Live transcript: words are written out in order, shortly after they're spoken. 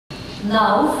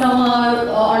Now, from our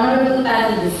honorable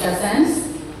panel discussants,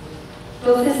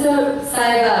 Professor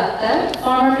Saiba Akhtar,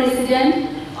 former President,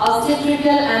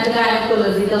 Obstetrical and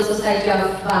Gynecological Society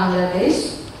of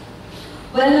Bangladesh,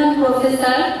 well-known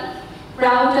professor,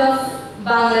 proud of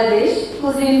Bangladesh,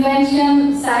 whose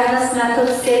invention, Saiba's method,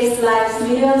 saves lives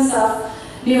millions of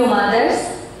new mothers,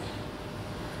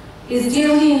 is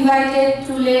duly invited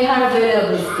to lay her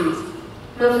valuable speech.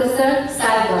 Professor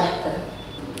Saiba Akhtar.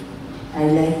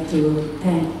 I'd like to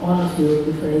thank all of you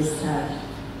before I start,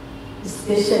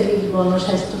 especially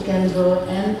GONOBISWABIDYALAY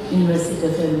and University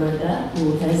of Alberta,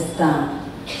 who has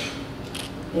done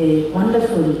a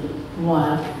wonderful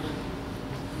work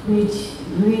which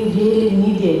we really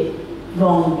needed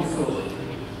long before.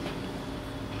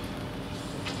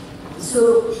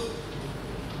 So,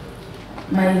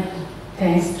 my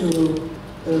thanks to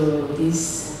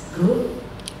this group.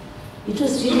 It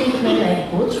was really, when I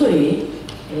go through it,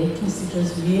 I think it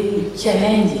was really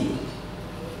challenging,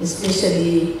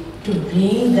 especially to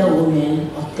bring the women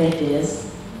of that age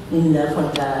in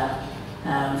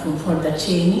for the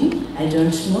training. I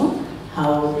don't know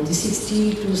how the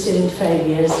 60 to 75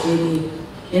 years really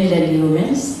elderly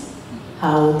women,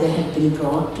 how they have been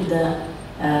brought to the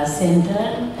center,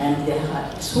 and there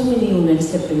are so many women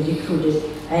have been recruited.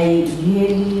 I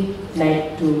really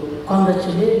like to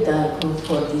congratulate the group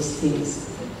for these things.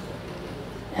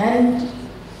 And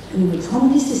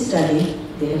from this study,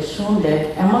 they have shown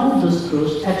that among those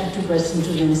groups, 32%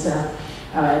 women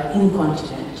are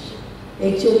incontinent.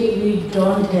 Actually, we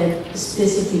don't have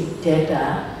specific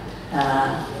data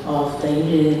of the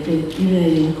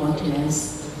urinary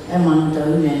incontinence among the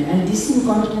women. And this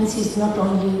incontinence is not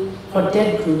only for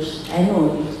that groups. I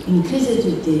know it increases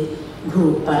with the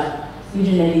group, but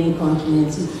urinary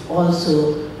incontinence is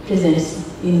also present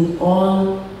in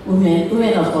all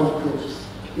women of all groups.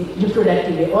 All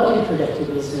reproductive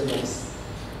women.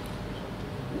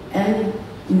 And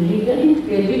regarding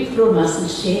pelvic floor muscle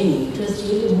training, it was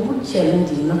really more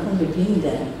challenging, not only being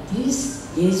that. These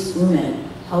age women,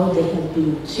 how they have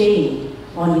been trained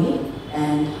on it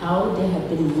and how they have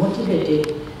been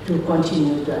motivated to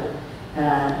continue the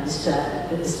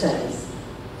studies.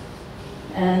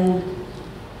 And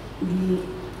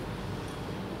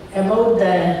about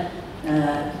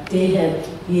they have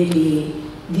really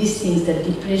these things, that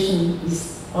depression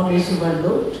is always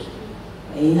overlooked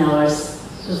in our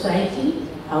society,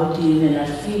 how the women are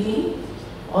feeling.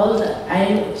 I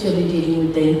am actually dealing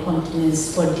with the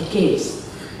incontinence for decades.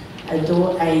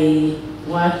 Although I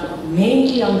work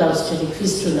mainly on the obstetric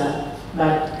fistula,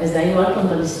 but as I work on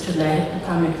the fistula, I have to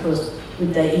come across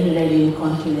with the urinary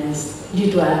incontinence due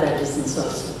to other reasons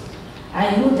also.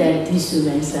 I know that these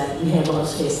women, we have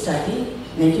also studied,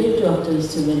 majority of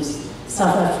those women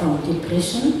suffer from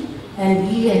depression, and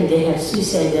even they have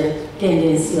suicidal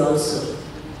tendency also.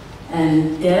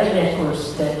 And there are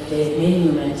records that many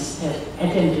women have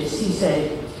attempted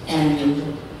suicide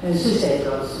and suicide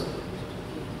also.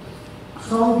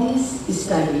 From this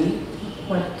study,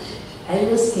 what I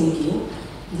was thinking,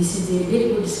 this is a very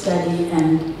good study,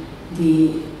 and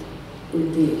the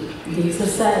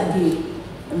exercise,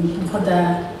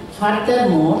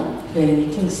 furthermore, when we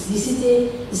think this is a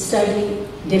study,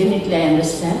 definitely I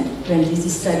understand, when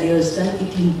this study was done,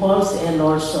 it involves a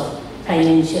lot of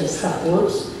financial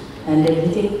supports and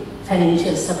everything,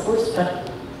 financial supports, but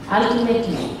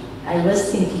ultimately, I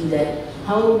was thinking that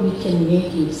how we can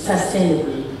make it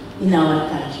sustainable in our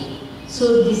country.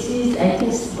 So this is, I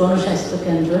think,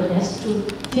 GONOBISWABIDYALAY has to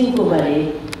think over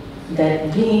it,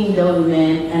 that bringing the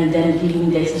women and then giving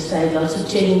the exercise, also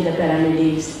training the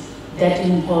paramedics, that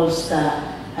involves a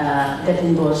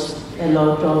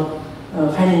lot of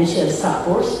financial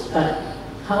supports, but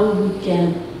how we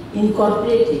can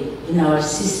incorporate it in our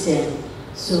system.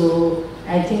 So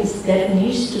I think that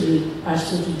needs to be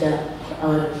pursued with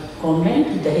our government,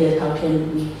 how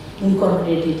can we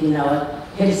incorporate it in our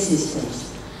health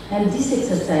systems. And this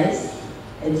exercise,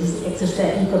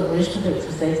 incorporation of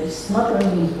exercise is not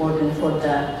only important for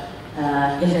the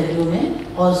elderly women,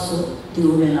 also the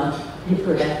women of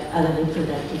other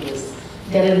reproductive age.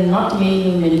 There are not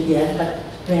many women here, but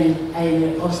when I am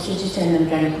an obstetrician and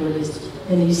gynecologist,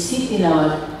 when we sit in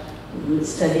our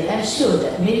study, I am sure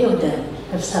that many of them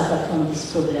have suffered from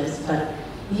these problems, but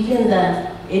even the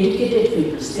educated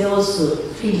people, they also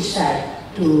feel shy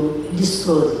to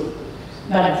disclose it.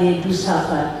 But they do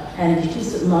suffer, and it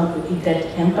is not that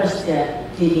hampers their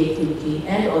daily activity,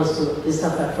 and also they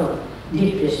suffer from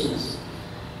depressions.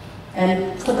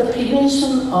 And for the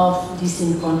prevention of this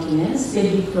incontinence,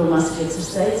 pelvic floor muscle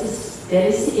exercises, there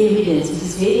is evidence, it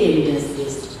is very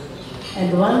evidence-based.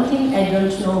 And one thing I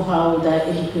don't know how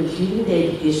during the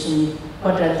education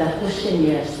what are the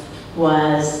questionnaires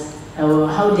was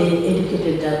how they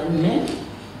educated the women.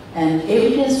 And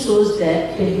evidence shows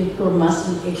that pelvic floor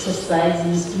muscle exercise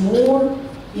is more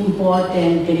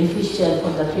important, beneficial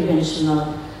for the prevention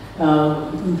of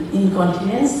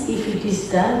incontinence if it is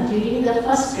done during the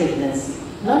first pregnancy,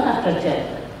 not after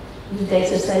childbirth. If the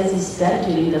exercise is done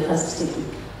during the first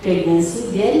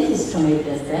pregnancy, there is strong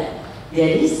evidence that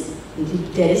there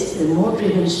is more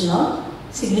prevention of,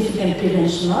 significant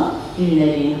prevention of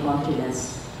urinary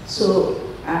incontinence. So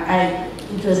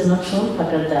it was not shown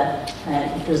what are the,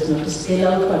 it was not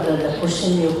spelled out what are the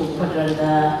questionnaire, what are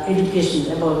the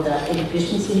education, about the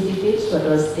education certificates, what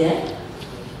was there.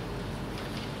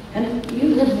 And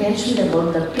you have mentioned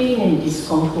about the pain and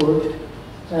discomfort.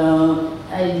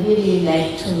 I really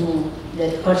like to know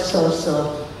that what sorts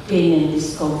of pain and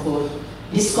discomfort.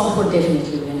 Discomfort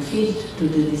definitely when feel to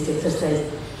do this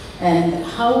exercise, and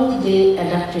how they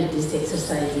adapted these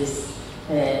exercises.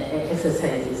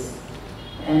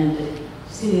 And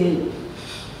see,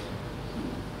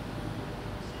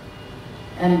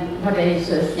 and what I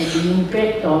said, the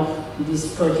impact of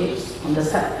these projects on the,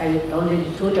 I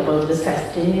already told about the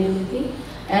sustainability,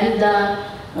 and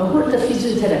who are the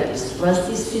physiotherapists? Was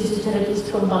this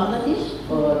physiotherapist from Bangladesh,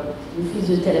 or the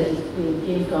physiotherapist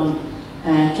came from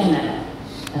Canada?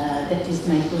 That is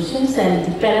my questions. And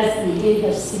the they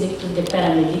have selected the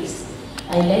paramedics.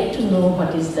 I like to know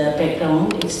what is the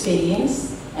background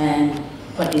experience and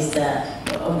what is the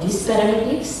of these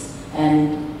paramedics,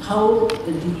 and how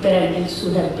the paramedics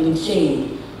should have been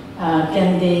trained.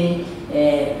 Can they,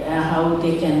 how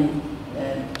they can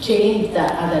train the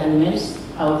other women,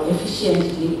 how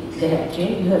efficiently they have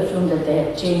trained. You have shown that they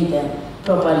have trained them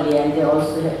properly and they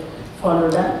also have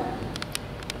followed up.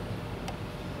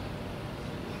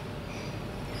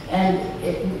 And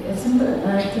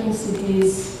I think it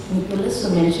is Nicholas who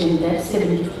mentioned that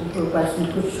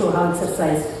 74% could show how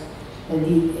exercise,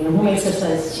 whom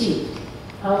exercise cheap.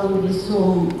 How these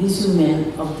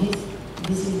women of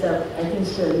this is the, I think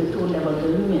so you told about the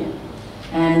women.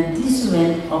 And these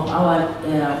women of our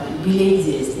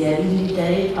villages, they are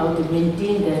illiterate, how to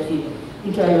maintain their feet,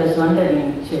 which I was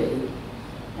wondering actually.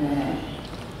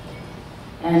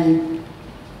 And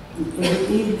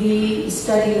if the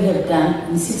study you have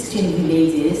done in 16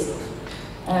 villages,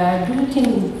 do you think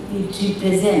it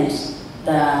represents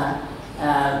the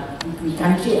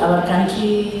country, our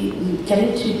country, can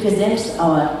it represent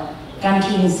our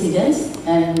country incidence?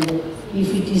 And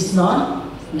if it is not,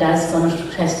 does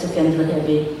GONOBISWABIDYALAY have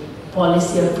a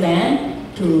policy or plan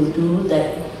to do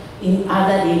that in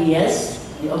other areas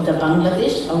of the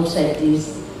Bangladesh, outside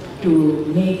this, to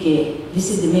make a, this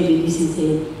is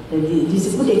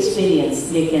a good experience.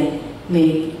 They can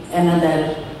make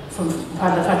another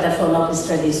further follow-up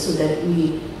studies so that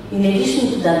we, in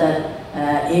addition to the other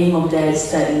aim of their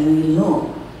study, we will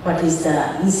know what is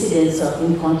the incidence of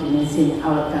incontinence in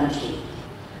our country.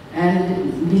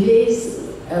 And village,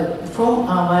 from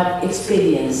our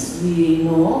experience, we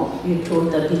know, you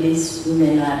told the village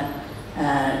women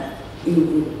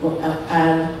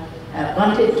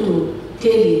wanted to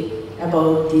tell it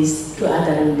about this to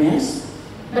other women.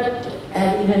 But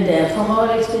even there, from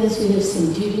our experience, we have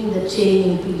seen during the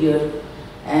training period,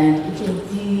 and it will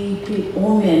be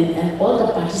women and all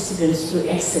the participants to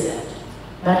excellent.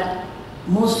 But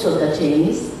most of the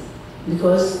trainees,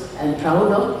 because I'm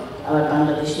proud of our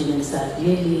Bangladeshi women, are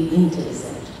really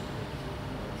intelligent.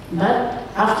 But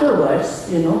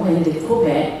afterwards, you know, when they go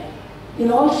back,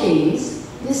 in all trainees,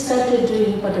 they started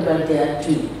doing whatever they are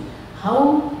doing.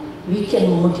 How we can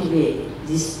motivate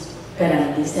these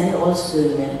paramedics and also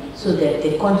women so that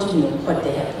they continue what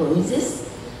they have promises,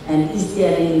 and is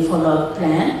there any follow-up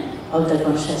plan of the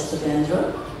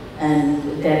GONOBISWABIDYALAY?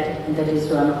 And that is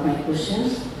one of my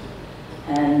questions.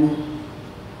 And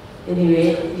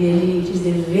anyway, really it is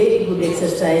a very good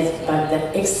exercise, but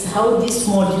how this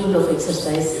module of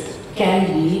exercise can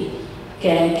be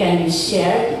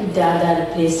shared with the other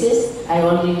places. I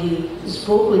already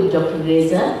spoke with Dr.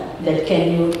 Reza that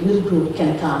your group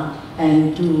can come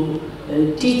and to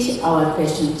teach our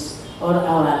patients or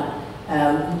our,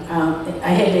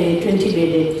 I have a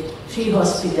 20-bedded free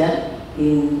hospital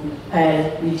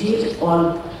where we treat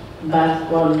all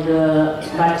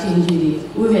birth injury,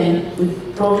 women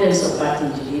with problems of birth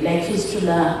injury, like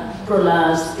fistula,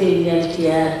 prolapse, perineal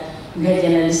tear,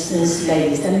 vaginal distress, like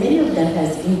this, and many of them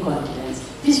has incontinence.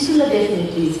 Fistula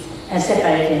definitely is a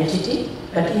separate entity,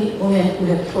 but in women who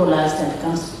have prolapse and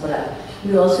comes prolapse,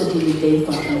 we also deal with the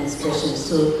incontinence patients.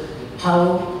 So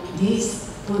how these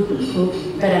people,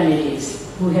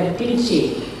 paramedics, who have been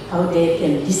trained, how they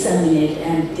can disseminate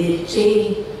and they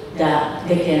train the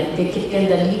they can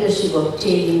the leadership of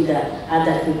changing the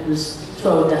other peoples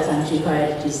throughout the country where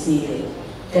it is needed.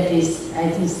 That is, I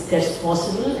think that's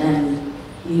possible, and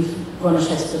if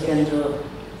Ganashastra Kendra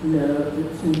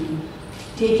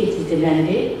take it as a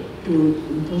mandate to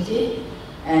impose it,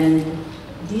 and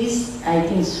these, I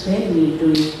think, when we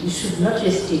do it, we should not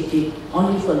restrict it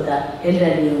only for the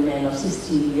elderly women of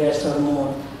 60 years or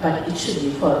more, but it should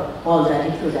be for all the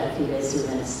reproductive age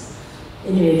women.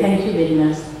 Anyway, thank you very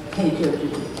much. Thank you,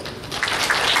 everybody.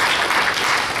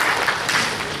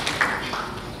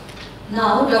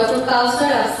 Now, Dr.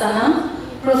 Kausar Afsana,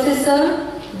 Professor,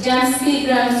 Jansky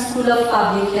Grant School of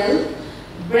Public Health,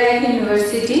 Bragg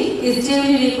University, is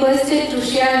duly requested to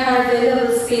share her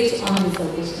valuable speech on this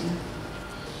occasion.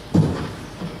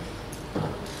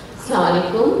 Assalamu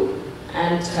alaikum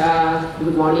and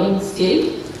good morning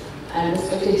still, and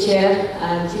respected chair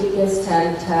and chief guest,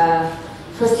 and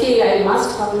firstly I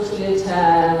must congratulate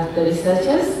the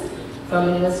researchers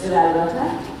from University of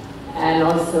Alberta and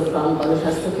also from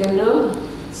Ganashastra Kendra.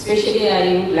 Especially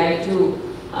I would like to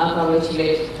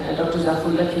congratulate Dr.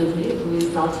 Zafullah Chowdhury, who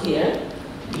is not here.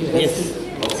 Yes.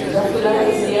 Zafullah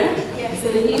is here. Yes.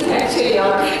 So he is actually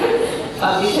our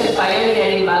publisher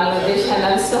pioneer in Bangladesh, and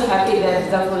I'm so happy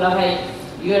that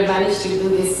Zafullah, you have managed to do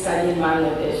this study in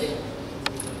Bangladesh.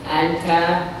 And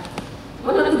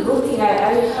one of the good things,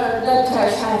 I heard that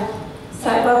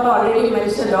Saiba already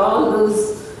mentioned all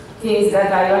those things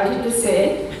that I wanted to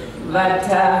say, but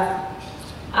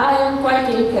I am quite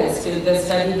impressed with the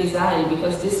study design,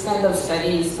 because this kind of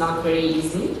study is not very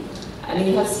easy. And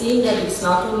you have seen that it's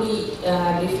not only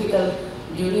difficult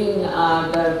during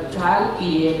the trial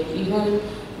period, even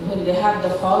when they have the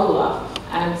follow-up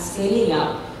and scaling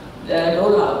up the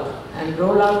rollout, and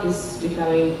rollout is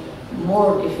becoming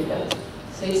more difficult.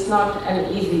 So it's not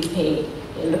an easy thing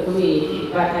in the way,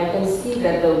 but I can see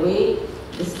that the way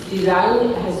this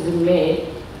design has been made,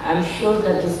 I'm sure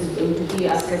that this is going to be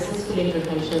a successful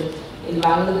intervention in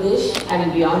Bangladesh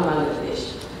and beyond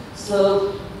Bangladesh.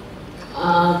 So,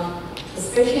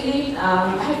 especially,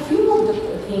 I have a few of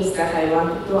the things that I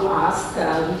wanted to ask,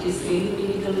 which is really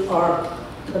critical for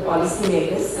the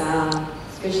policymakers,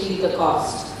 especially the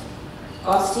cost.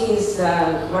 Costing is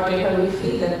whatever we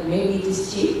feel that maybe it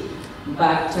is cheap,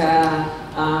 but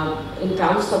in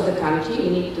terms of the country, we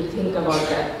need to think about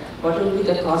that. What will be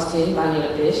the cost in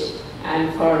Bangladesh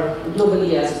and for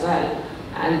globally as well?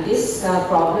 And this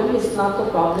problem is not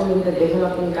the problem in the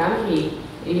developing country.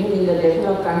 Even in the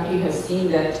developed country, you have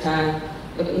seen that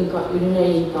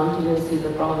urinary incontinence is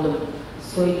a problem.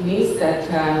 So it means that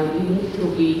we need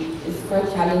to be, it's quite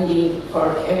challenging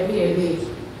for every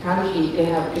country. They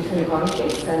have different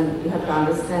contexts, and you have to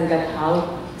understand that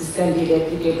how this can be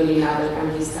replicable in other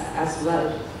countries as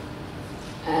well.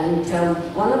 And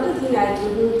one of the things I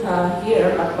couldn't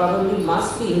hear, but probably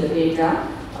must be in the data,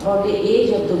 about the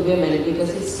age of the women, because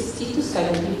it's 60 to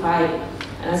 75.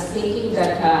 And I was thinking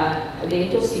that at the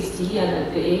age of 60 and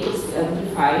at the age of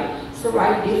 75, it's a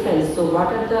wide difference. So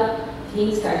what are the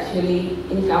things actually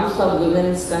in terms of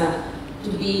women's to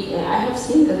be, I have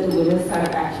seen that the women are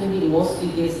actually mostly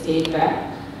they stay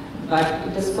back, but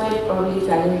it is quite probably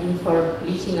challenging for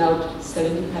reaching out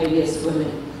 75 years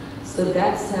women. So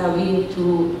that's we need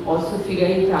to also figure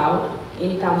it out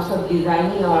in terms of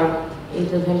designing our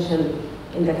intervention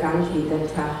in the country, that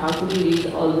how to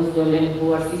reach all those women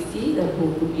who are 60 and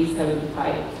who could be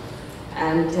 75.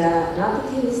 And another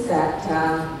thing is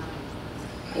that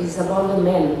it's about the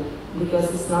men, because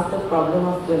it's not the problem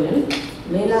of women.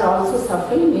 Men are also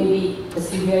suffering. Maybe the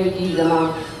severity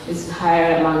is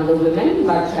higher among the women,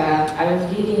 but I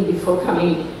was reading before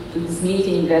coming to this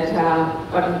meeting that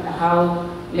how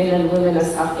men and women are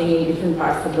suffering in different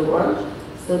parts of the world.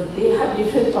 So they have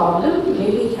different problems.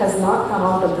 Maybe it has not come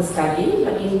out of the study,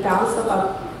 but in terms of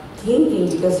our thinking,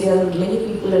 because many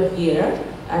people are here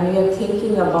and we are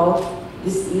thinking about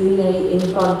this urinary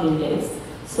incontinence.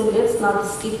 So let's not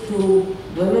stick to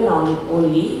women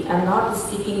only and not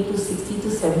sticking to 60 to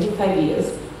 75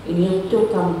 years. We need to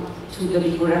come to the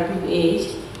reproductive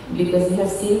age, because we have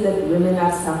seen that women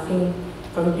are suffering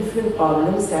from different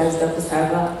problems, as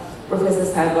Professor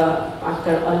Saiba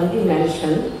Akhtar already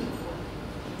mentioned,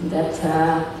 that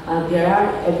there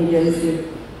are evidences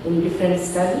in different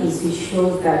studies which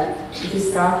shows that if you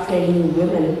start training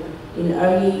women in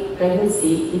early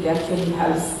pregnancy, it actually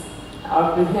helps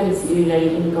or prevents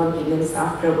urinary incontinence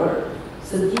afterward.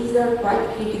 So these are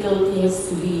quite critical things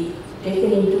to be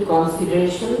taken into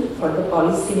consideration for the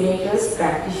policymakers,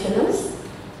 practitioners,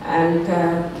 and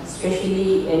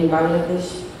especially in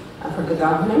Bangladesh for the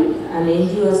government. And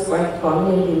NGO is quite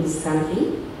prominent in this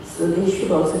country, so they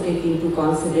should also take into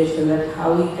consideration that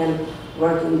how we can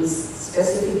work in this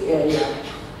specific area.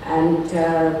 And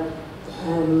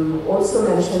also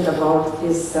mentioned about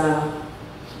this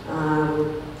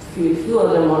few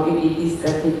other morbidities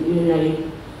that the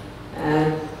urinary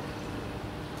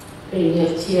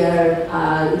perineal tear,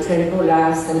 uterine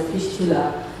prolapse, and fistula.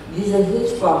 These are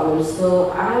huge problems.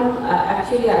 So I'm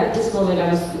actually at this moment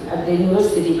I'm at the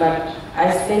university, but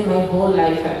I spent my whole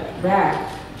life at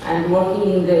back and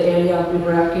working in the area of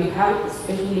reproductive health,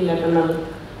 especially maternal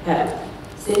health.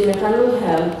 So in maternal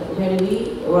health, when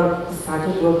we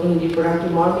started working in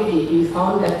reproductive morbidity, we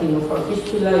found that for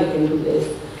fistula you can do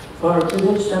this, for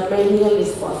prevention of perineal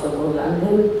is possible, and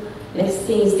then next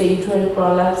thing is the uterine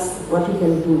prolapse, what you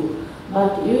can do.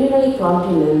 But urinary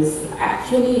continence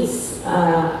actually is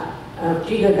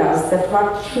triggered us that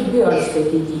what should be our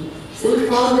strategy. So we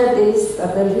found that there is a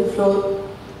pelvic floor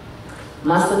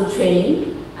muscle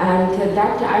training, and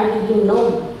that I didn't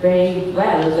know very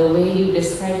well the way you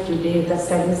described today the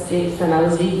 7 states. When I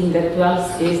was reading the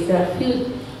 12 states, there are few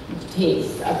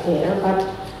things up there, but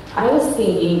I was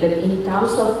thinking that in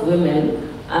terms of women,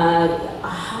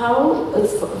 how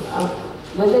it's,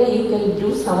 whether you can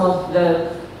do some of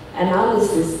the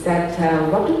analysis that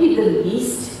what would be the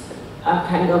least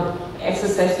kind of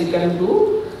exercise you can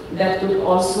do that could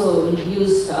also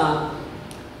reduce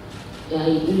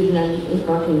urinary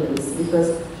incontinence,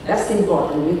 because that's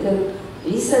important. You can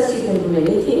research, you can do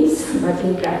many things, but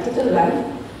in practical life,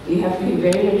 you have to be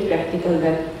very, very practical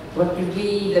that what would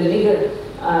be the bigger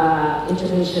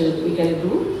intervention we can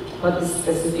do for this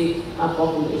specific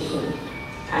population.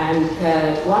 And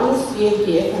one is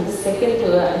PMTF, and the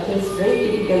second, I think is very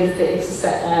critical, is the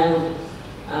exercise,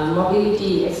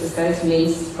 mobility exercise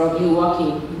means probably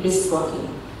walking, brisk walking.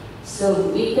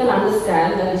 So we can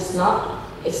understand that it's not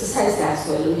exercise as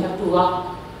well, we have to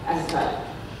walk as well.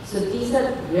 So these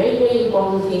are very, very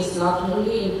important things, not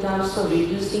only in terms of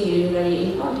reducing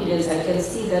urinary incontinence. I can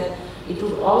see that it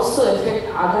would also affect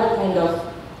other kind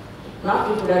of, not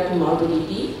reproductive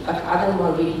morbidity, but other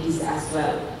morbidities as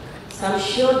well. So I'm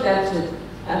sure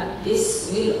that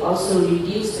this will also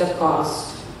reduce the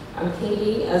cost. I'm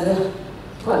thinking as a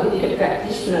qualified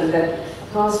practitioner that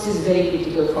cost is very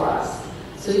critical for us.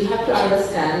 So we have to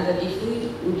understand that if we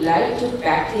would like to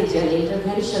package an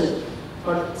intervention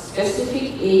for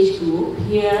specific age group,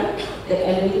 here the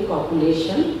elderly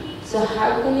population, so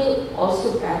how can we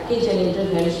also package an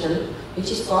intervention which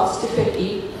is cost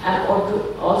effective and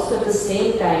also at the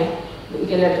same time we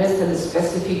can address the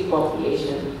specific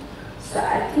population. So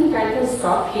I think I can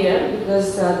stop here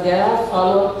because there are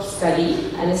follow-up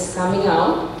study and it's coming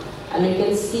out, and you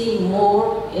can see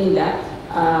more in that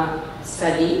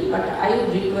study, but I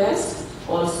would request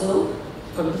also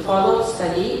from the follow-up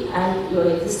study and your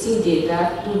existing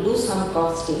data to do some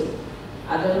costing.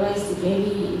 Otherwise,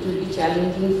 maybe it will be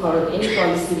challenging for any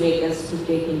policy makers to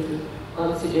take into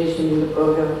consideration in the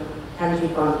program country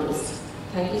context.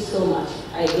 Thank you so much.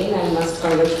 Again, I must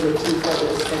congratulate you for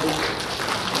your study.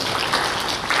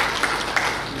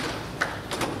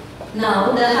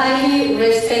 Now, the highly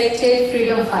respected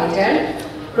freedom fighter,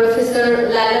 Professor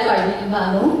Laila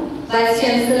Parvin, Vice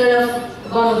Chancellor of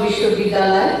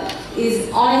GONOBISWABIDYALAY, is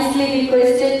honestly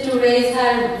requested to raise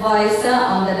her voice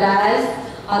on the dais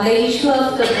on the issue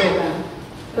of the program.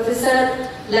 Professor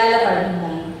Laila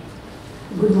Parvin.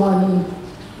 Good morning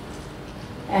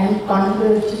and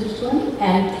congratulations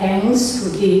and thanks to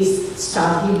this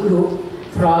study group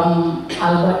from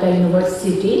Alberta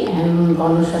University and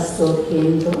GONOSHASTRO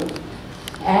Kendra,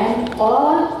 and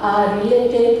all are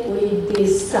related with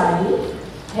this study.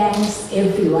 Thanks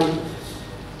everyone.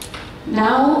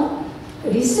 Now,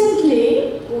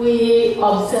 recently we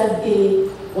observed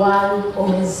the World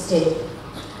Women's Day,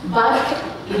 but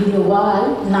in the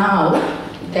world now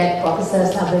that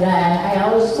Professor Sabira and I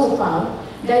also found,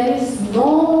 there is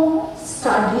no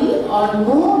study or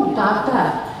no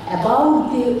data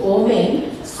about the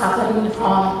women suffering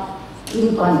from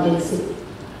incontinence.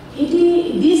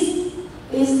 This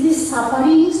is the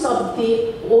sufferings of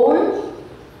the old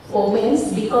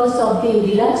women because of the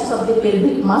relax of the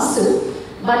pelvic muscle,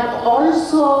 but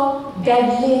also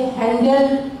deadly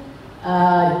handled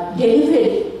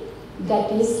delivery,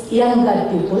 that is younger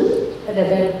people,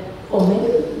 rather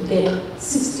women, than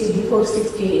before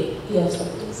 68 years of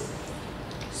age.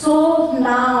 So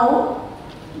now,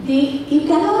 you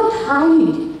cannot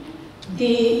hide the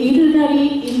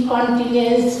urinary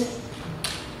incontinence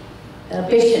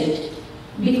patient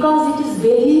because it is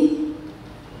very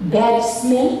bad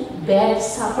smell, bad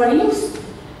sufferings,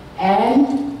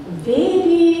 and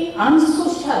very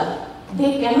unsocial.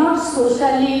 They cannot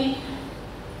socially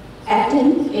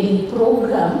attend any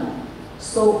program.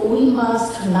 So we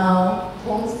must now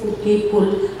thanks to people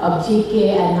of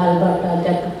GK and Alberta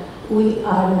that we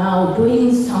are now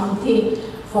doing something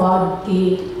for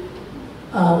the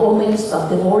women of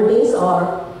the old age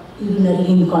or urinary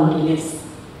incontinence.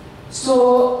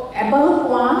 So about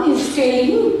one is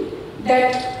telling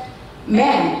that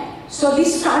men. So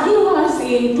this study was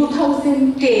in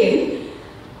 2010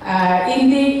 in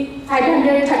the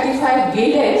 535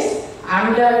 villages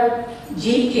under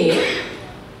GK.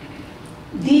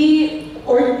 The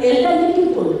elderly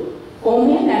people,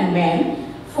 women and men,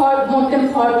 for more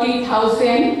than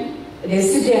 40,000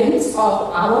 residents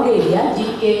of our area,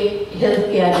 GK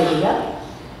healthcare area,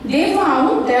 they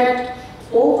found that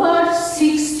over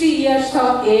 60 years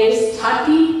of age,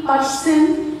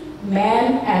 30%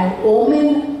 men and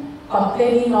women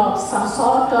complaining of some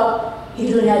sort of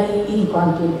urinary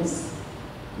incontinence.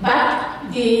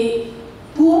 But the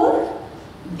poor,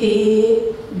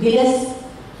 the village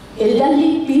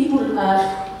elderly people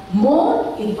are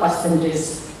more in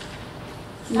percentage.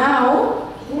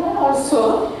 Now, here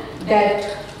also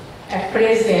that at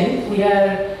present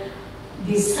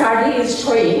the study is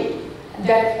showing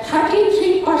that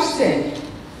 33%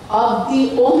 of the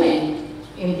women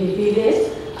in the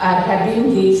village are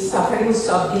having the sufferings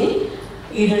of the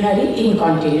urinary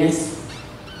incontinence.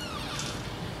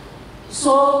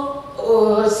 So,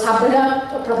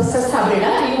 Professor Sabira,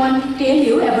 I want to tell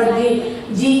you about the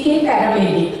GK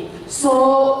paramedic.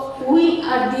 So, we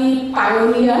are the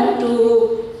pioneer to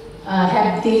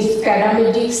have this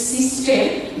paramedic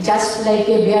system, just like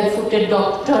a barefooted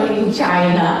doctor in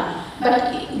China.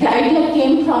 But the idea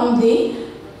came from the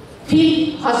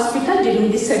field hospital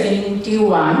during the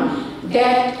 71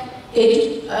 that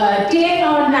 10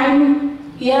 or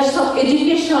 9 years of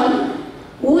education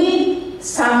with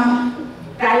some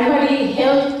primary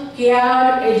health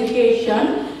care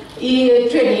education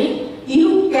training,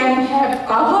 you can have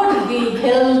covered the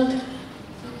health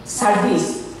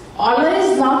service.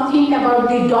 Always not think about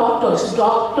the doctors.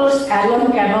 Doctors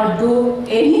alone cannot do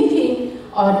anything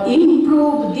or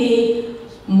improve the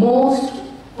most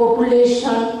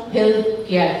population health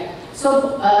care.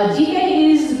 So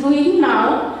GK is doing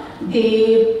now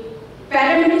the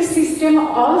paramedic system.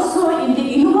 Also in the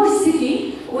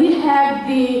university, we have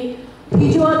the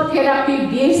physiotherapy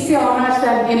BSc honors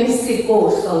and MSc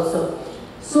course also.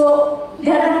 So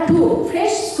there are two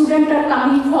fresh students are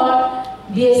coming for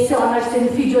BSc honors in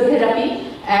physiotherapy,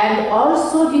 and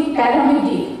also the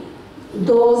paramedic.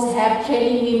 Those have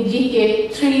training in GK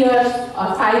 3 years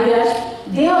or 5 years,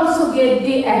 they also get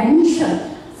the admission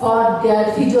for their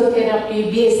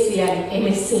physiotherapy BSc and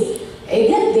MSc.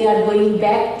 Again, they are going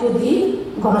back to the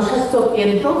GONOBISWABIDYALAY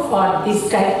Kendra for this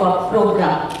type of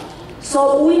program.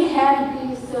 So we have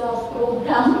this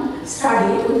program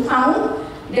study. We found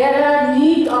there are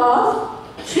need of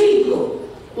 3 groups.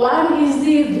 One is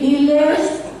the village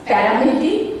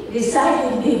paramedic,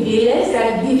 reside in the village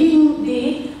and giving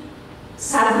the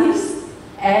service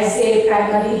as a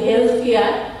primary health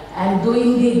care and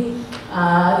doing the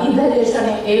evaluation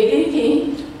and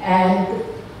everything, and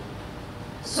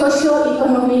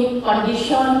socio-economic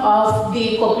condition of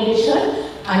the population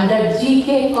under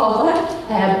GK cover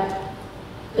have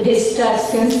registered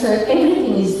sensor,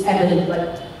 everything is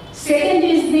available. Second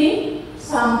is the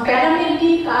some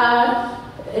paramedic are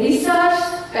research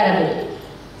paramedic.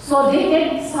 So they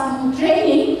get some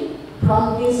training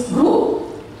from this group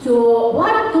to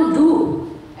what to do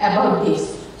about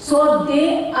this. So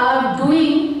they are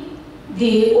doing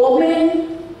the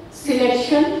women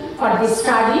selection for the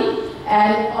study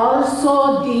and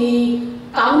also the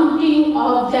counting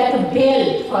of that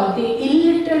belt for the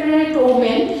illiterate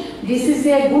women. This is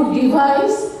a good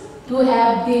device to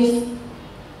have this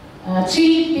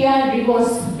 3-pair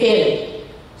ribbons belt.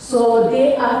 So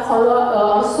they are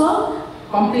also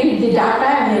complete the data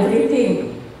and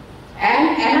everything.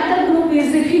 And another group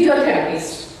is the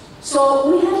physiotherapist. So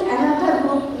we have another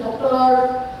group,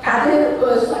 Dr.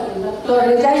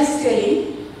 Reza is telling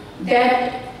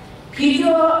that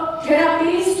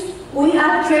physiotherapist, we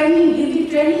are training, give the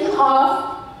training of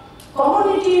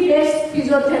community-based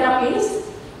physiotherapists.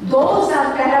 Those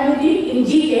are paramedic in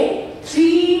GK,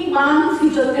 3-month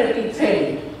physiotherapy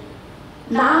training.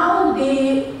 Now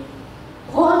the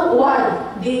whole world,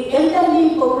 the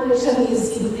elderly population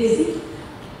is increasing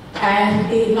and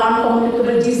the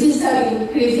non-communicable diseases are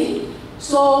increasing.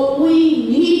 So we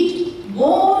need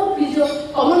more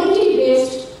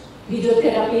community-based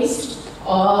physiotherapists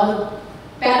or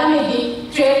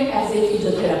paramedic trained as a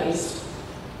physiotherapist.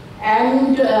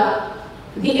 And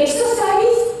the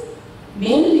exercise,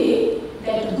 mainly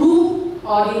that group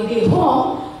or in the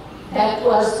home, that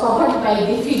was covered by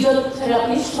the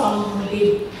physiotherapist from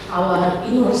our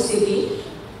university.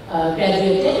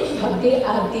 graduated, but they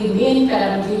are the main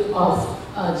paramedic of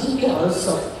GK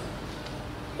also.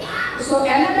 So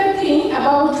another thing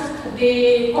about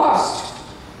the cost.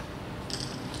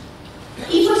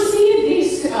 If you see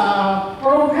this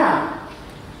program,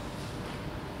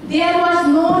 there was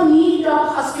no need of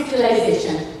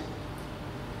hospitalization,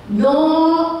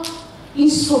 no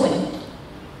instrument,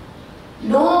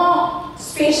 no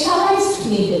specialized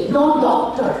needed, no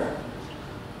doctor,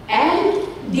 and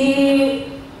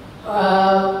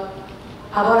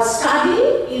our study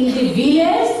in the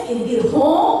village, in the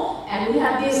home, and we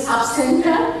have this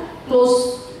sub-center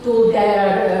close to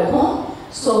their home,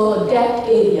 so that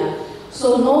area.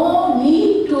 So no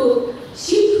need to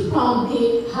shift from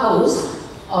the house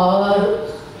or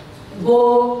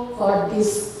go for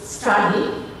this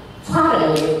study far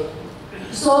away.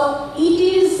 So it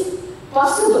is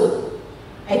possible,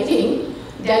 I think,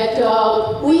 that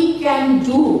we can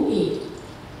do it,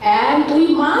 and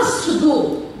we must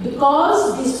do,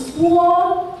 because these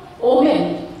poor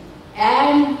women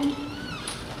and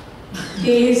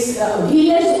these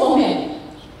village women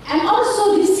and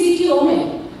also the city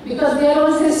women, because there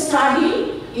was a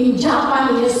study in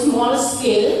Japan in a small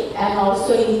scale and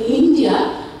also in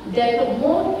India that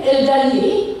more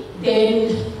elderly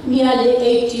than nearly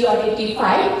 80 or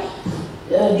 85,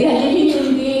 they are living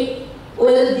in the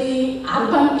wealthy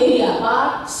urban area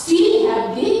but still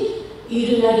have the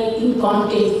urinary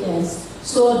incontinence.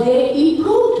 So they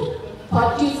improved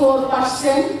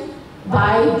 44%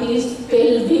 by this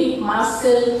pelvic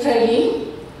muscle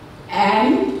training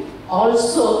and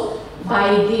also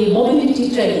by the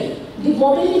mobility training. The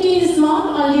mobility is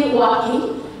not only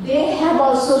walking, they have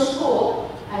also shown,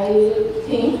 I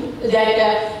think,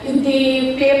 that in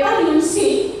the paper you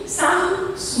see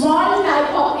some small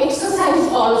type of exercise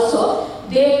also,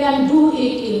 they can do it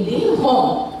in the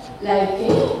home, like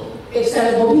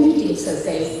mobility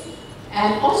exercise.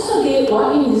 And also the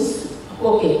walking is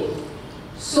okay.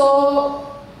 So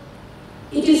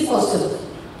it is possible.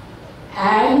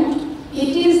 And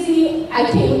it is the, I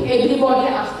think everybody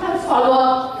after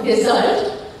follow-up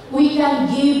result, we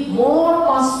can give more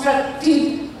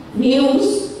constructive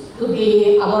news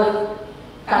to our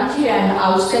country and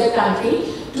outside country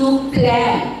to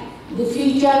plan, the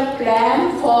future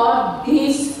plan for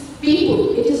these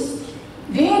people. It is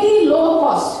very low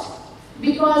cost,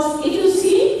 because if you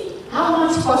see how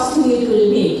much costing it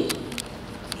will need,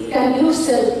 you can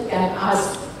yourself can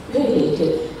ask very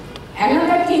little.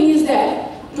 Another thing is that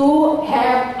to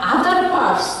have other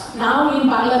parts. Now in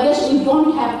Bangladesh we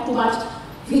don't have too much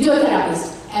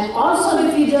physiotherapists, and also the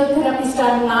physiotherapists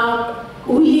are now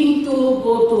willing to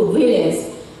go to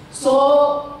village.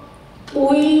 So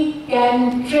we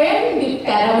can train the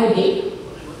paramedic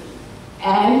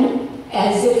and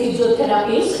as a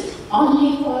physiotherapist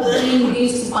only for doing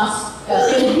this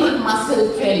pelvic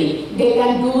muscle training. They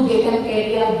can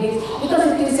carry out this, because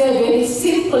it is a very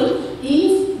simple,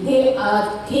 if they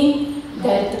think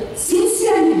that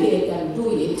sincerely they can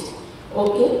do it,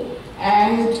 okay?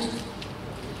 And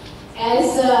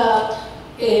as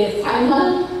a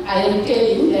final, I am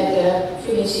telling that,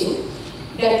 finishing,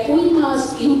 that we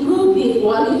must improve the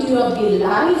quality of the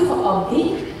life of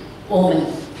the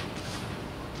woman.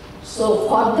 So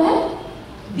for that,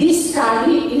 this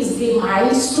study is the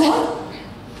milestone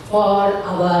for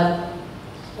our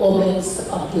women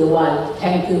of the world.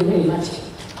 Thank you very much.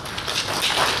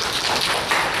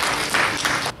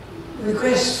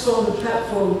 Request from the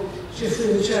platform,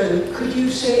 Jeffrey Joe. Could you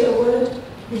say a word?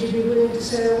 Would you be willing to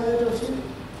say a word or two?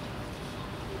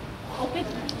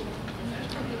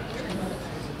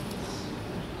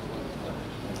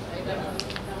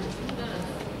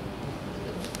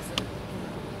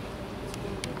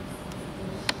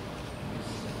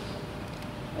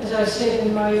 As I said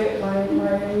in my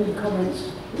early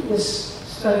comments, this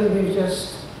study we're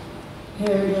just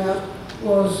hearing out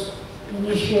was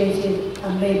initiated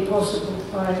and made possible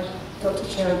by Dr.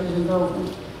 Chowdhury's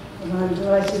involvement. And I'm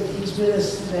delighted that he's with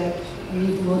us today, and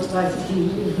even more delighted he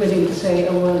is willing to say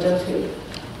a word or two.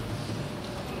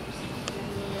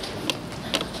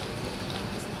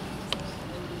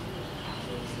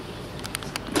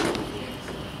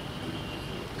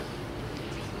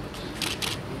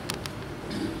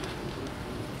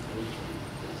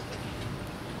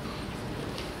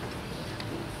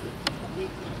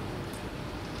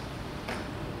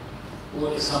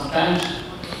 Well, sometimes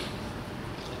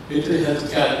mental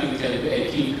health therapy can be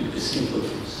achieved with the simple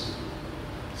things.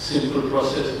 Simple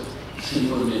process,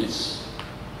 simple means.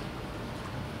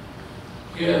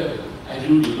 Here, I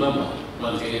do remember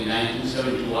one thing in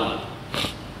 1971,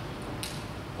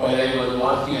 while I was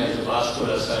working as a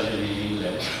vascular surgeon in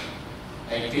England.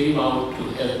 I came out to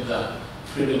help the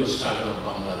freedom struggle of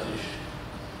Bangladesh.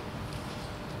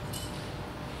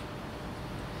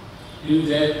 In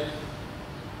that,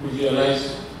 we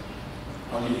realized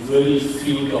only very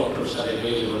few doctors are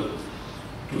available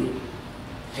to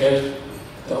help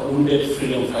the wounded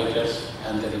freedom fighters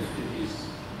and the refugees.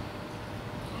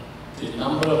 The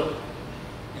number of,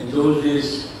 in those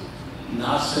days,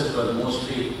 nurses were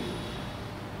mostly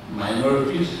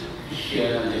minorities,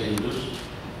 Christian and the Hindus.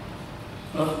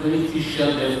 Not very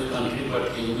Christian left the country,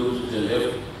 but Hindus, they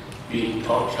left being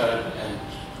tortured and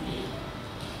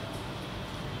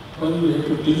when you have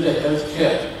to build a health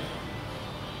care,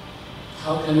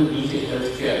 how can you build a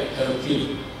health care,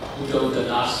 without the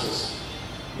nurses,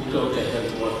 without the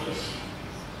health workers?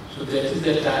 So that is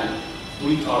the time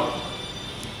we thought,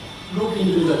 look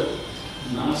into the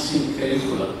nursing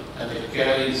curriculum and the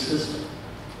caring system.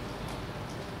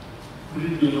 We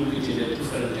look at it at a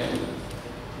different angle.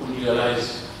 We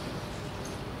realize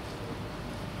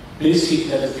basic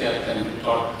health care can be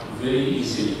taught very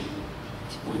easily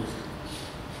with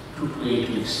 2 to 8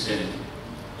 weeks training.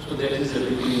 So that is the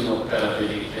beginning of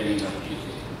therapeutic training of GK,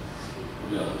 to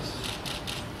be honest.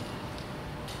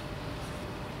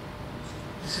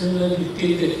 Similarly,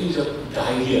 take the case of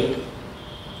diarrhea,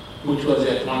 which was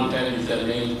at one time the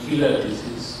main killer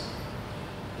disease.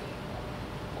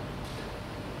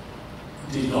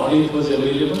 The knowledge was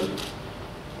available,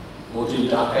 both in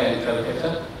Dhaka and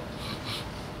Calcutta,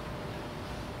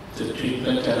 the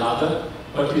treatment and other,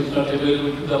 but it's not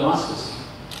available to the masses.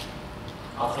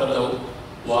 After the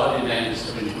war in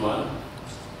 1971,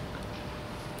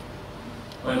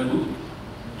 when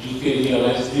GK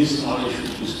realized this knowledge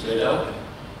should be spread out,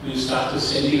 we started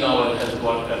sending our health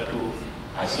worker to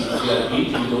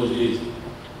ICGRB in those days,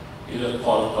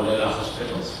 called cholera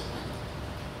hospitals.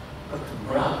 But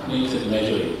Bragg made the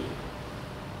majority.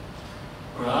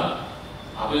 Bragg,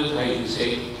 Abel Bhai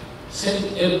said,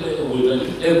 send every woman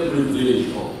to every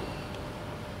village home,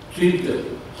 treat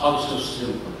them, how so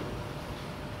simple.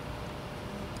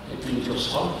 A pinch of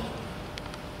salt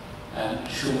and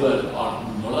sugar or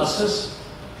molasses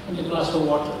and a glass of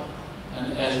water.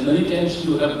 And as many times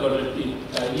you have got a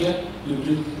diarrhea, you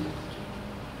drink it.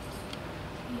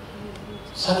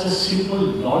 Such a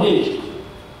simple knowledge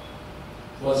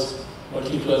was what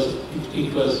it was.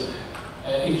 It was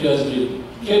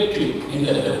kept in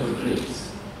the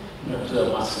laboratories, not to the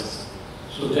masses.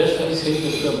 So that's why I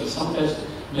say that sometimes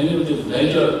many of the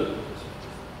major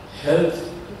health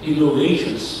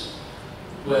innovations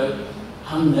were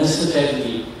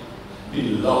unnecessarily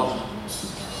locked.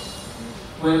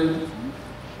 When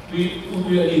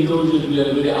we are in those days, we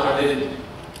are very ardent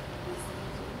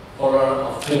for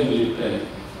our family planning.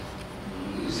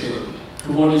 We say,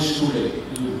 tomorrow is too late,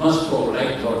 you must go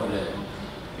right or left.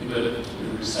 You will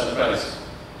be surprised.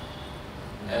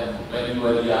 And when you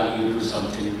are young, you do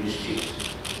something risky.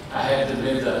 I had to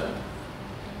make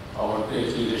our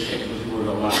great leader, Sheikh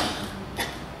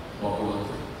Arman.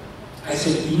 I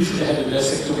said, you should have a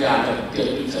vasectomy under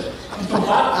 10 weeks.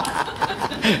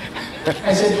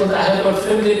 I said, but I have got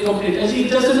family complete. I said, it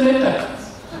doesn't matter.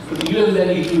 But even then,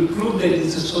 it will prove that it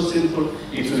is so simple,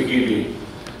 it will give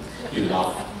you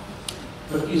laugh.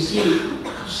 But you see,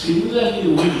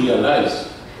 similarly, we realize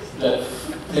that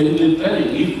family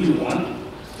planning, if we want,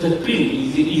 the pill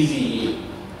is the easy.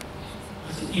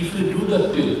 If you do the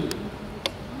pill,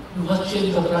 you must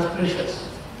change the blood pressures.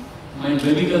 My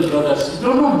medical brother said,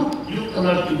 no, you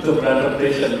cannot give the blood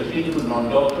pressure machine to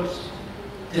non-doctors.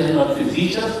 They are not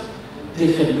physicians.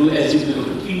 They can do as if they were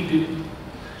to kill people.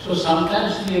 So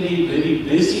sometimes really very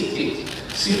basic things,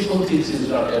 simple things is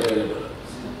not available.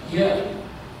 Here,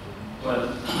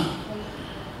 well,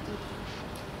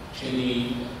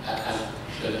 Cheney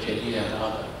and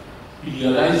other, we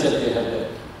realize that they have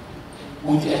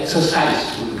with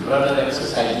exercise, with brother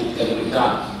exercise, it can be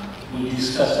done. We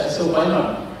discussed, I said, why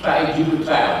not? Give it a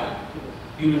trial.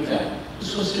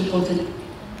 It's so simple thing,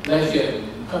 like a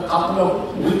couple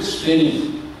of weeks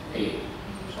training.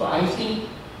 So I think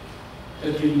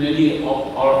that in many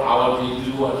of our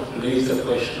videos raise the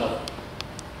question of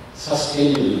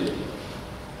sustainability.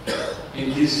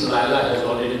 In this, Laila has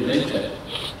already mentioned,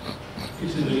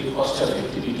 it's very cost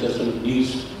effective, it doesn't need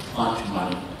much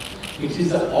money. It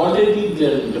is already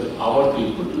there, our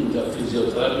people in the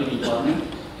physiotherapy department,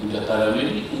 in the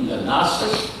paramedic, in the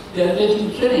nurses, they are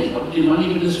getting training, but the money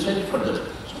will be spent for them.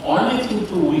 So only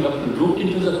thing we have to look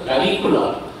into the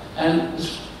curriculum and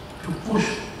to push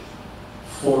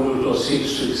 4 or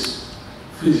 6 weeks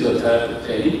physiotherapy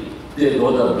training. They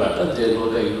know the bladder, they know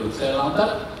the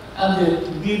urethra, and they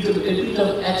give them a bit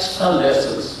of extra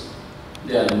lessons.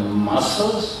 Their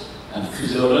muscles and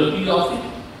physiology of it,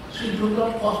 So it will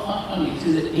not cost much money. It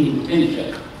is the intention.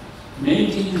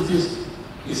 Main thing is this.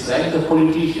 It's like the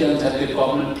politicians and the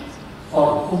government for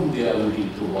whom they are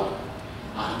willing to work.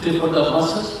 Are they for the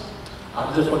masses? Are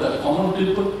they for the common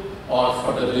people? Or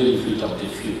for the benefit of the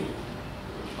few?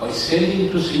 By sending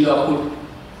to Singapore,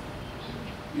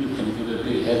 you can give a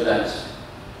big headlines.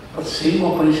 But same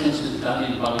operations is done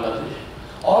in Bangladesh.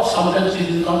 Or sometimes it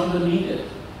is not even needed.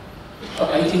 So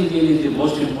I think really the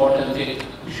most important thing,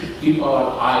 we should keep our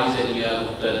eyes and ears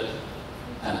open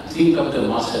and think of the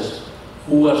masses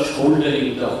who are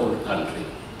shouldering the whole country.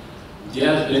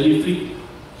 Their benefit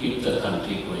keep the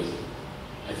country going.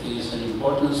 I think it's an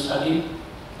important study.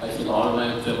 I think all my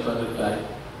people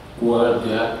who are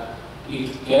there, it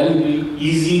can be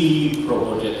easily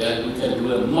promoted and we can do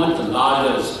a much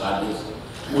larger studies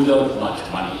without much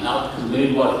money. Now the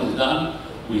main work is done,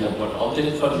 we have got all the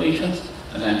information,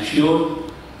 and I'm sure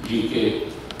GK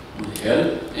would help.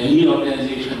 Any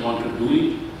organization want to do it,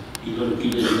 you will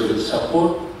give it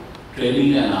support,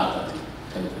 training and other things.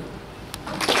 Thank you.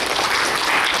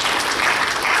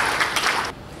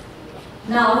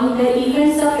 Now, in the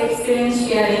events of experience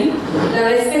sharing, the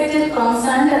respected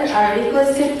concerned are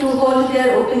requested to hold their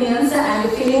opinions and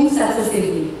feelings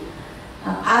successively.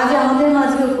 আজ আমাদের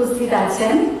মাঝে উপস্থিত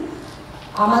আছেন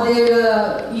আমাদের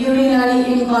urinary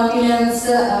incontinence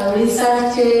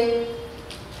রিসার্চে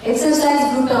exercise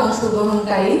গ্রুপে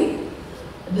অংশগ্রহণকারী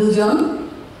দুজন,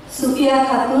 সুফিয়া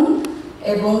খাতুন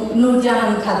এবং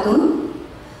নূরজাহান খাতুন,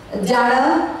 যারা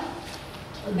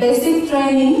বেসিক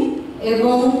ট্রেনিং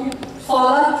এবং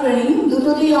ফলোআপ ট্রেনিং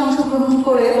দুটোতেই অংশগ্রহণ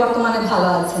করে বর্তমানে ভালো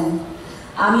আছেন।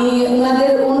 আমি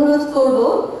ওনাদের অনুরোধ করব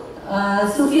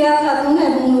সুফিয়া খাতুন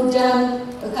এবং নূরজাহান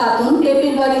খাতুন,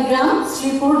 টেপিরবাড়ি গ্রাম,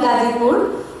 শ্রীপুর, গাজীপুর,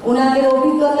 ওনাদের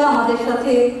অভিজ্ঞতা আমাদের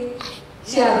সাথে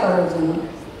শেয়ার করার জন্য।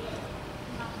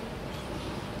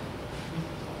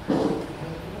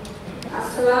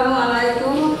 আসসালামু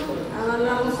আলাইকুম, আমার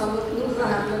নাম মোহাম্মদ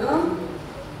নূরজাহান।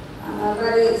 আমার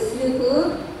বাড়ি শ্রীপুর,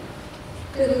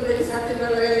 টেপিরবাড়ি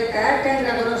ছাত্রীবাড়ি এলাকায়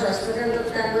ট্যাংরা গণস্বাস্থ্য কেন্দ্র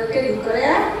ট্রেনিং করে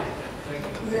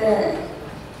যে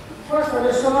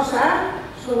ফসলের সমস্যা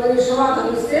সবাই সমাধান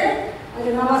হচ্ছে।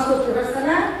 আগে নামাজ করতে পারছে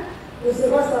না,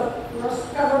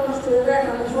 কাপড় নষ্ট হয়ে যায়,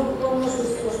 এখানে সম্পূর্ণ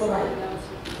সুস্থ সবাই।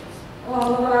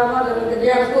 আমরা আমাদের মধ্যে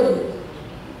ব্যায়াম করি।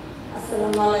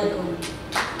 আসসালামু আলাইকুম।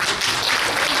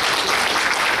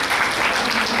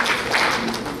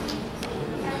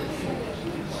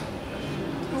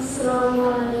 আসসালামু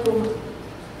আলাইকুম,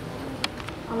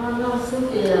 আমার নাম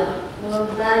সুফিয়া, আমার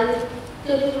বাড়ি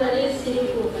টেপিরবাড়ি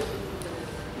শ্রীপুর।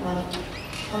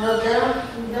 আমার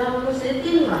গ্রাম হচ্ছে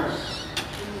 3 মাস।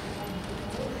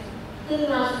 3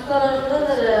 মাস করার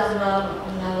পরে আমরা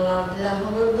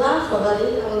আলহামদুলিল্লাহ সবারই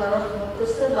আল্লাহ রহমত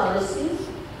করতে পারছি।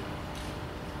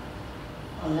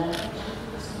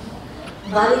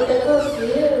 বাড়িতে করছি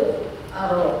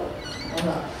আরো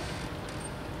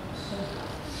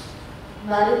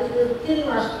বাড়িতে 3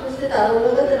 মাস করছি,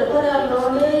 তারপরে আমরা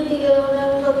অনেক দিকে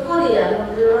করি,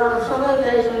 সবাই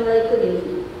গাই সবাই করি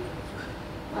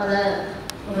মানে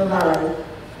ভালো।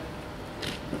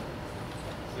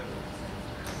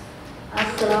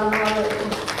 আসসালামু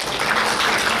আলাইকুম।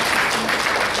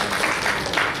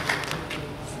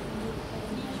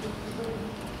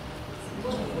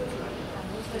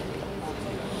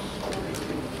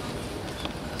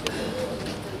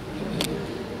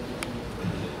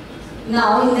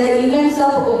 Now, in the events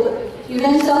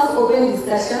of open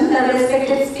discussion, the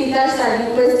respected speakers are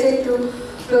requested to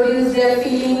produce their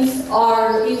feelings or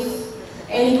if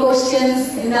any questions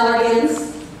in the audience.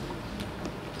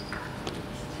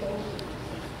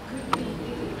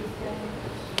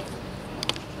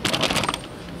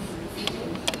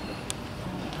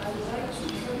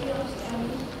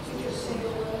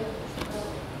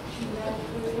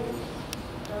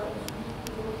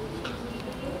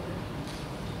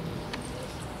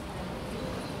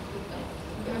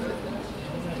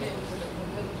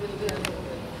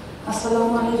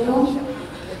 আসসালামু আলাইকুম,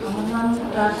 আমার নাম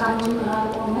কামরুল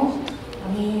অনু,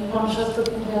 আমি গণস্বাস্থ্য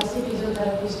কেন্দ্রে আছি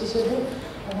ফিজিওথেরাপিস্ট হিসেবে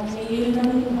এবং এই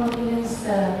ইউরিনারি ইনকন্টিনেন্স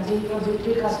যে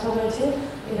প্রজেক্টের কাজটা হয়েছে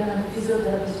এখানে আমি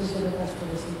ফিজিওথেরাপিস্ট হিসেবে কাজ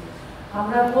করেছি।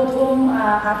 আমরা প্রথম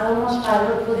 18 মাস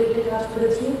পাইলট প্রজেক্টে কাজ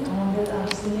করেছি। আমাদের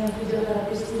সিনিয়র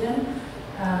ফিজিওথেরাপিস্ট ছিলেন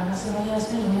নাসিমা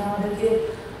ইয়াসমিন, উনি আমাদেরকে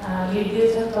লিড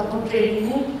দিয়েছেন তখন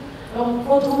ট্রেনিংয়ে। এবং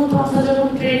প্রথমত আমরা যখন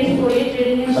ট্রেনিং করি,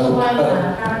 ট্রেনিংয়ের সময়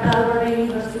কানাডা আলবার্টা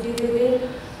ইউনিভার্সিটি থেকে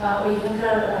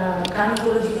ওইখানকার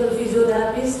গাইনোকোলজিক্যাল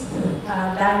ফিজিওথেরাপিস্ট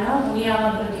ডায়না, উনি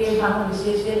আমাদেরকে বাংলাদেশে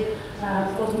এসে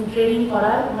প্রথম ট্রেনিং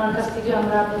করায়। ওনার কাছ থেকে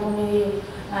আমরা প্রথমে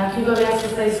কীভাবে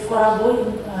এক্সারসাইজ করাবো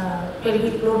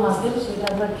পেলভিক ফ্লোর মাসেল, সেটা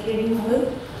আমরা ট্রেনিং হই।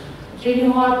 ট্রেনিং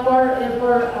হওয়ার পর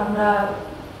এরপর আমরা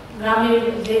গ্রামের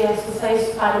যে এক্সারসাইজ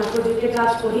পাইলট প্রজেক্টে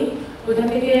কাজ করি ওইখান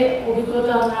থেকে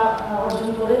অভিজ্ঞতা আমরা অর্জন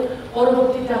করে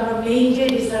পরবর্তীতে আমরা মেইন যে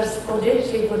রিসার্চ প্রজেক্ট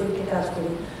সেই প্রজেক্টে কাজ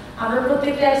করি। আমরা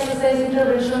প্রত্যেকটা এক্সারসাইজ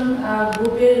ইন্টারভেনশন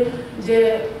গ্রুপের যে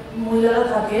মহিলারা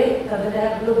থাকে তাদের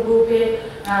একগুলো গ্রুপে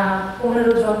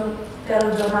 15 জন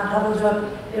 13 জন 18 জন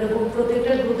এরকম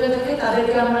প্রত্যেকটা গ্রুপে থাকে,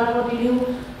 তাদেরকে আমরা কন্টিনিউ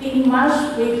 3 মাস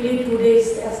উইকলি 2 ডেজ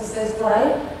এক্সারসাইজ করাই।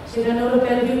 সেখানে হলো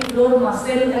পেলভিক ফ্লোর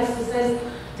মাসেল এক্সারসাইজ,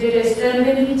 যেটা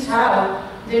স্ট্রেংথেনিং ছাড়াও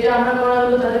যেটা আমরা করা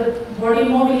হলো তাদের বডি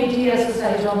মোবিলিটি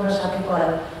এক্সারসাইজও আমরা সাথে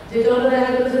করাই, যেটা হলো দেখা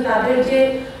গেল যে তাদের যে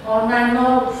অন্যান্য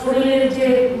শরীরের যে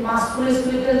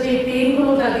মাসকুলোস্কেলেটাল যে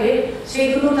পেইনগুলো থাকে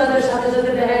সেগুলো তাদের সাথে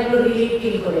সাথে দেখা গেলো রিলিফ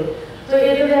ফিল করে। তো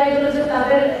এতে দেখা গেলো যে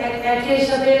তাদের একের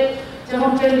সাথে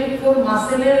যেমন পেলভিক ফ্লোর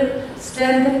মাসেলের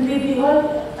স্ট্রেংথেন বৃদ্ধি হয়,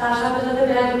 তার সাথে সাথে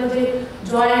দেখা গেলো যে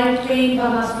জয়েন্ট পেইন বা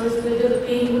মাসকুলোস্কেলেটাল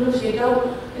পেইনগুলো সেটাও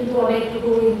কিন্তু অনেকটুকু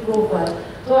ইমপ্রুভ হয়।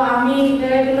 তো আমি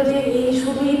দেখা গেলো যে এই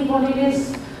শুধু ইনকন্টিনেন্স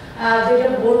যেটা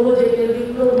বলবো যে পেলভিক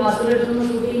ফ্লোর মাসেলের জন্য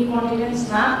শুধু ইনকন্টিনেন্স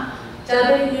না,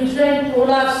 যাদের ইউট্রাইন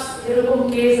প্রোলাপস এরকম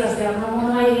কেস আছে, আমরা মনে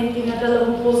হয় এন্টিনেটাল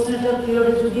এবং পোস্টনেটাল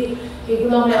পিরিয়ডে যদি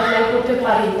এগুলো আমরা অ্যাপ্লাই করতে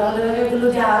পারি তাহলে দেখা গেলো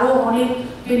যে আরও অনেক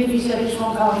বেনিফিশিয়ারির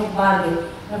সংখ্যা অনেক বাড়বে।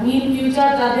 এবং ইন ফিউচার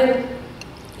যাদের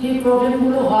এই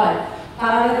প্রবলেমগুলো হয়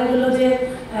তারা দেখা গেলো যে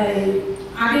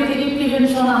আগে থেকে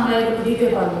প্রিভেনশন আমরা এগুলো দিতে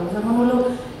পারবো। যেমন হলো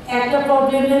একটা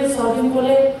প্রবলেমের সলভিং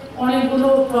করলে অনেকগুলো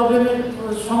প্রবলেমের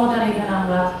সমাধান এখানে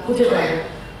আমরা খুঁজে পাবো।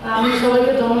 আমি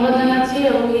সবাইকে ধন্যবাদ জানাচ্ছি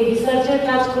এবং এই রিসার্চের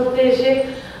কাজ করতে এসে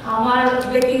আমার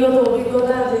ব্যক্তিগত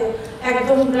অভিজ্ঞতা যে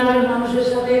একদম গ্রামের মানুষের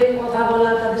সাথে কথা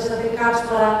বলা, তাদের সাথে কাজ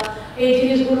করা, এই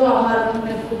জিনিসগুলো আমার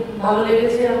খুব ভালো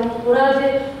লেগেছে। এবং ওরা যে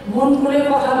মন খুলে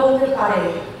কথা বলতে পারে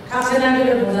কাছে না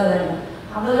গেলে বোঝা যায় না।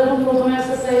 আমরা যখন প্রথম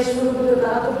এক্সারসাইজ শুরু করি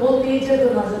তারা তো বলতেই চেত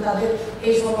না যে তাদের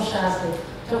এই সমস্যা আছে।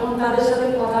 যখন তাদের সাথে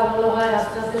কথা বলা হয়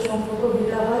আস্তে আস্তে সম্পর্ক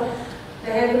বিকাশ হয়,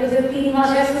 দেখা গেল যে 3 মাস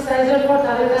এক্সারসাইজের পর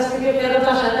তাদের কাছ থেকে ফেরত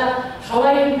আসাটা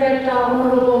সবাই কিন্তু একটা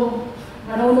অন্যরকম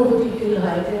মানে অনুভূতি ফিল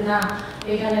হয় যে না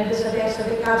এখানে এদের সাথে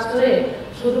একসাথে কাজ করে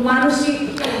শুধু মানসিক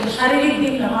শারীরিক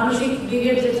দিক না মানসিক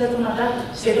দিকের যে চেতনাটা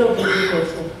সেটাও বৃদ্ধি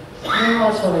করছে।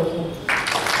 ধন্যবাদ সবাইকে।